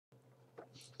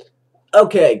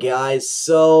Okay, guys,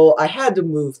 so I had to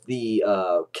move the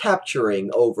capturing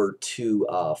over to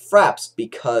Fraps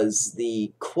because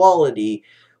the quality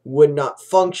would not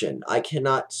function. I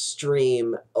cannot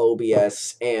stream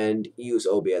OBS and use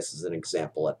OBS as an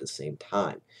example at the same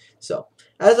time. So,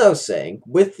 as I was saying,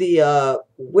 with the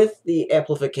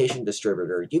amplification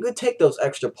distributor, you could take those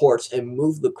extra ports and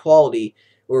move the quality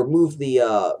or move the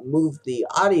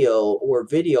audio or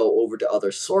video over to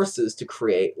other sources to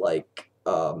create like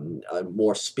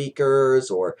more speakers,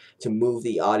 or to move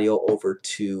the audio over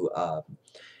to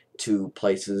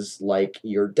places like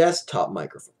your desktop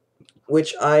microphone,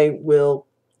 which I will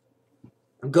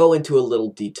go into a little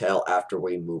detail after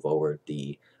we move over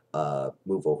the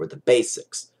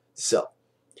basics. So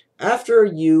after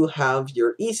you have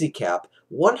your EasyCap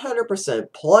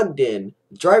 100% plugged in,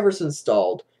 drivers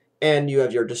installed, and you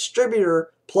have your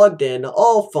distributor plugged in,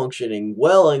 all functioning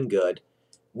well and good,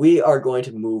 we are going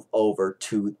to move over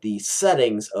to the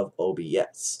settings of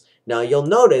OBS. Now you'll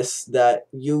notice that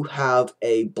you have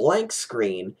a blank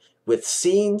screen with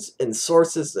scenes and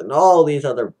sources and all these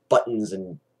other buttons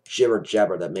and jibber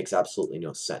jabber that makes absolutely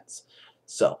no sense.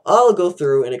 So I'll go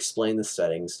through and explain the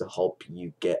settings to help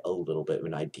you get a little bit of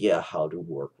an idea how to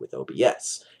work with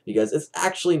OBS, because it's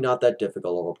actually not that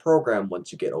difficult of a program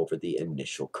once you get over the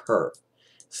initial curve.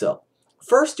 So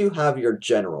first you have your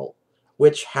general,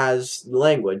 which has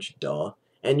language, duh,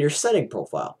 and your setting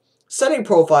profile. Setting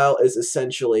profile is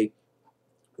essentially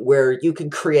where you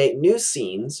can create new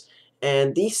scenes,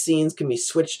 and these scenes can be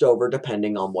switched over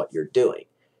depending on what you're doing.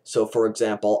 So for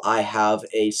example, I have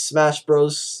a Smash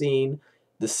Bros scene,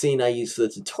 the scene I use for the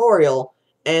tutorial,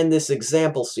 and this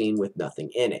example scene with nothing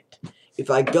in it.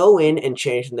 If I go in and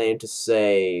change the name to,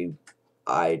 say,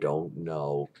 I don't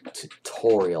know,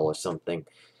 tutorial or something,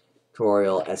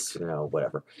 tutorial,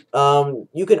 whatever.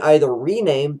 You can either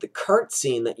rename the current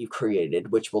scene that you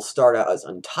created, which will start out as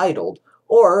untitled,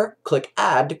 or click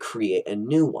add to create a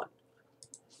new one.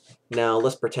 Now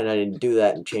let's pretend I didn't do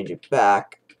that and change it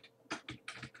back.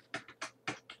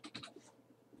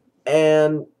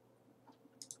 And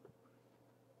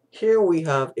here we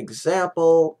have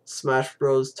example, Smash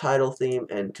Bros. Title theme,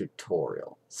 and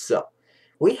tutorial. So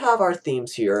we have our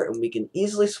themes here, and we can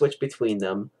easily switch between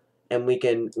them, and we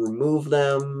can remove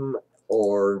them,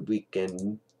 or we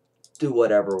can do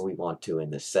whatever we want to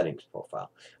in this settings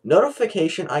profile.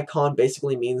 Notification icon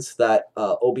basically means that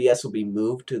OBS will be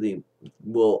moved to the,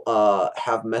 will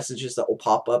have messages that will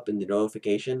pop up in the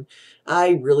notification.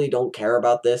 I really don't care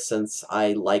about this since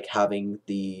I like having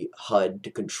the HUD to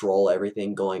control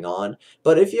everything going on,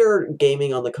 but if you're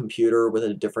gaming on the computer with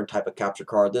a different type of capture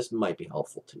card, this might be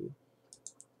helpful to you.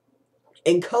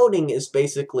 Encoding is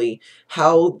basically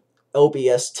how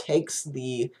OBS takes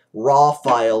the raw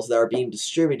files that are being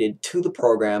distributed to the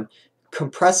program,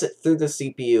 compress it through the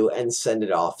CPU, and send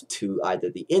it off to either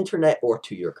the internet or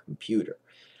to your computer.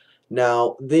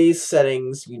 Now, these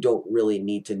settings you don't really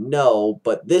need to know,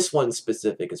 but this one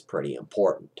specific is pretty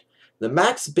important. The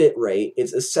max bit rate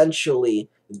is essentially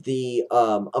the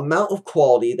amount of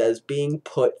quality that is being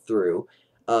put through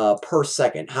per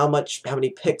second. How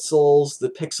many pixels, the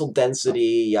pixel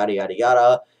density, yada yada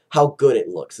yada, how good it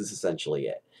looks is essentially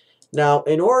it. Now,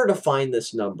 in order to find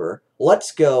this number,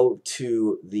 let's go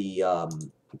to the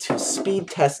to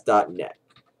speedtest.net.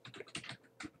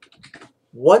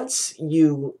 Once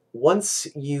you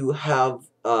have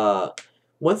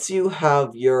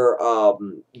your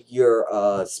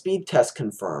speed test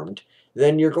confirmed,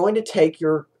 then you're going to take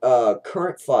your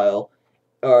current file,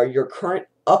 or your current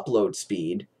upload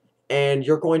speed, and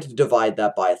you're going to divide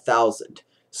that by 1,000.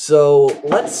 So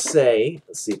let's see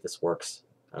if this works.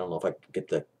 I don't know if I can get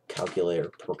the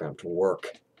calculator program to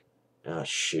work. Ah,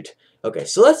 shoot. Okay,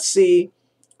 so let's say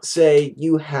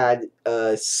you had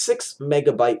 6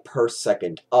 megabyte per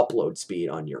second upload speed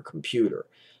on your computer.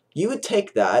 You would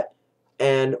take that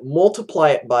and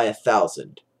multiply it by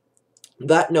 1,000.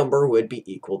 That number would be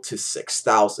equal to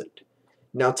 6,000.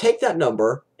 Now take that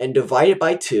number and divide it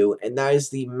by 2, and that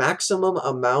is the maximum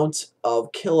amount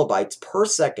of kilobytes per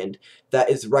second that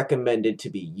is recommended to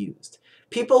be used.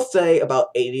 People say about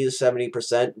 80 to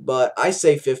 70%, but I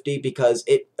say 50 because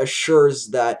it assures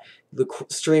that the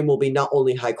stream will be not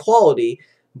only high quality,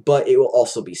 but it will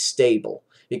also be stable.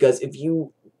 Because if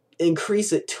you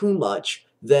increase it too much,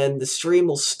 then the stream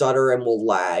will stutter and will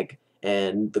lag,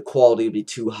 and the quality will be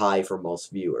too high for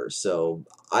most viewers. So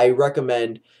I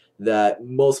recommend that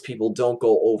most people don't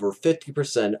go over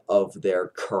 50% of their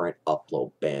current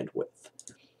upload bandwidth.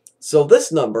 So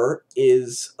this number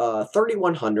is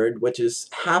 3,100, which is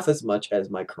half as much as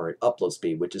my current upload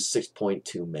speed, which is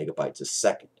 6.2 megabytes a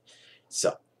second.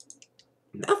 So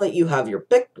now that you have your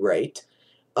bit rate,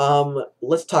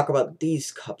 Let's talk about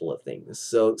these couple of things.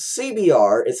 So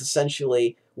CBR is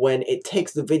essentially when it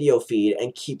takes the video feed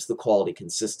and keeps the quality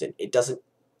consistent. It doesn't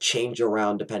change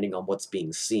around depending on what's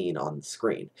being seen on the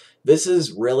screen. This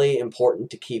is really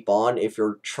important to keep on if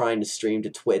you're trying to stream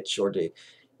to Twitch or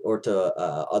to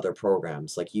other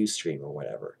programs like Ustream or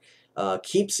whatever.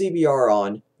 Keep CBR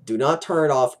on. Do not turn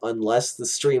it off unless the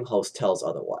stream host tells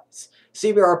otherwise.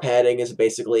 CBR padding is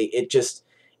basically it just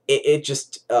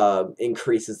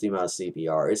increases the amount of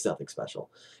CBR. It's nothing special.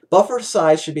 Buffer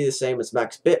size should be the same as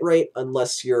max bitrate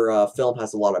unless your film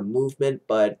has a lot of movement,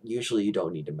 but usually you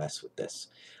don't need to mess with this.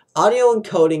 Audio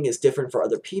encoding is different for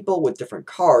other people with different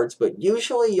cards, but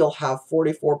usually you'll have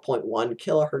 44.1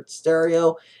 kilohertz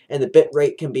stereo, and the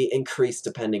bitrate can be increased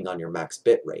depending on your max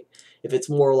bitrate. If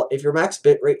your max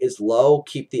bitrate is low,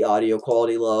 keep the audio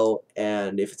quality low,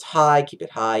 and if it's high, keep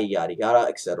it high, yada yada,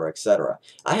 etc., etc.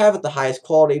 I have it the highest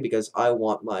quality because I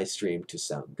want my stream to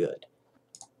sound good.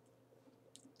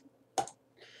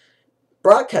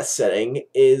 Broadcast setting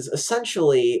is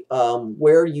essentially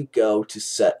where you go to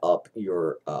set up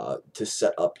your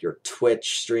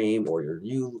Twitch stream or your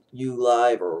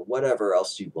Live or whatever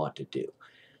else you want to do.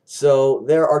 So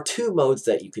there are two modes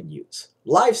that you can use: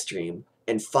 live stream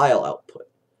and file output.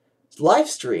 Live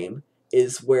stream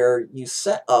is where you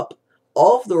set up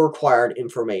all of the required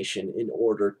information in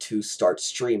order to start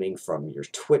streaming from your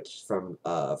Twitch from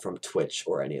Twitch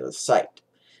or any other site.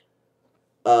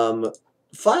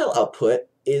 File output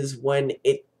is when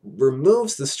it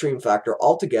removes the stream factor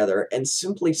altogether and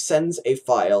simply sends a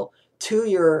file to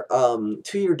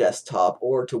your desktop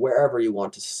or to wherever you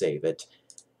want to save it.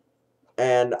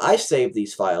 And I saved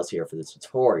these files here for this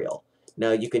tutorial.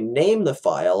 Now you can name the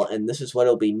file, and this is what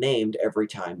it'll be named every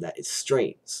time that it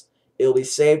streams. It'll be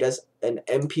saved as an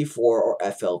MP4 or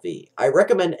FLV. I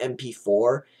recommend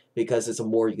MP4 because it's a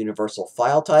more universal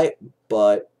file type,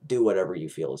 but do whatever you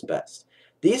feel is best.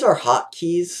 These are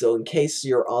hotkeys, so in case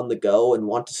you're on the go and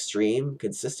want to stream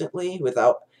consistently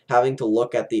without having to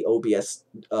look at the OBS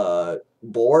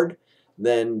board,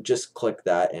 then just click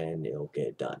that and it'll get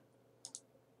it done.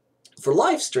 For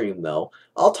live stream, though,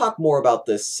 I'll talk more about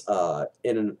this talk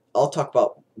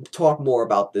more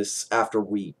about this after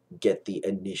we get the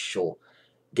initial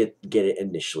get it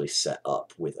initially set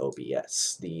up with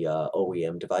OBS, the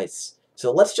OEM device.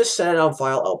 So let's just set it on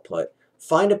file output.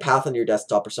 Find a path on your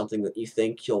desktop or something that you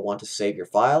think you'll want to save your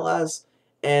file as,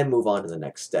 and move on to the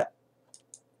next step.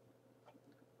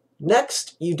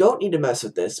 Next, you don't need to mess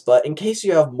with this, but in case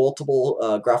you have multiple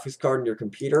graphics cards in your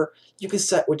computer, you can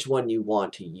set which one you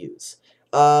want to use.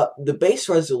 The base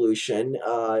resolution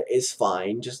is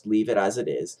fine, just leave it as it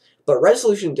is, but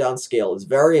resolution downscale is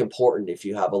very important if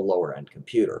you have a lower-end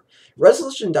computer.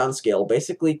 Resolution downscale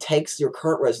basically takes your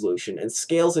current resolution and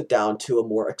scales it down to a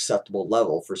more acceptable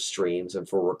level for streams and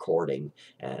for recording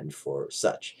and for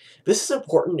such. This is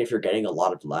important if you're getting a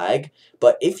lot of lag,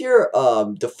 but if your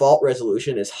default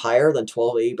resolution is higher than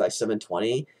 1280 by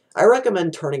 720, I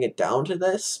recommend turning it down to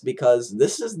this because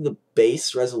this is the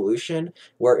base resolution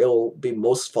where it will be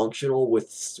most functional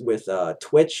with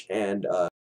Twitch and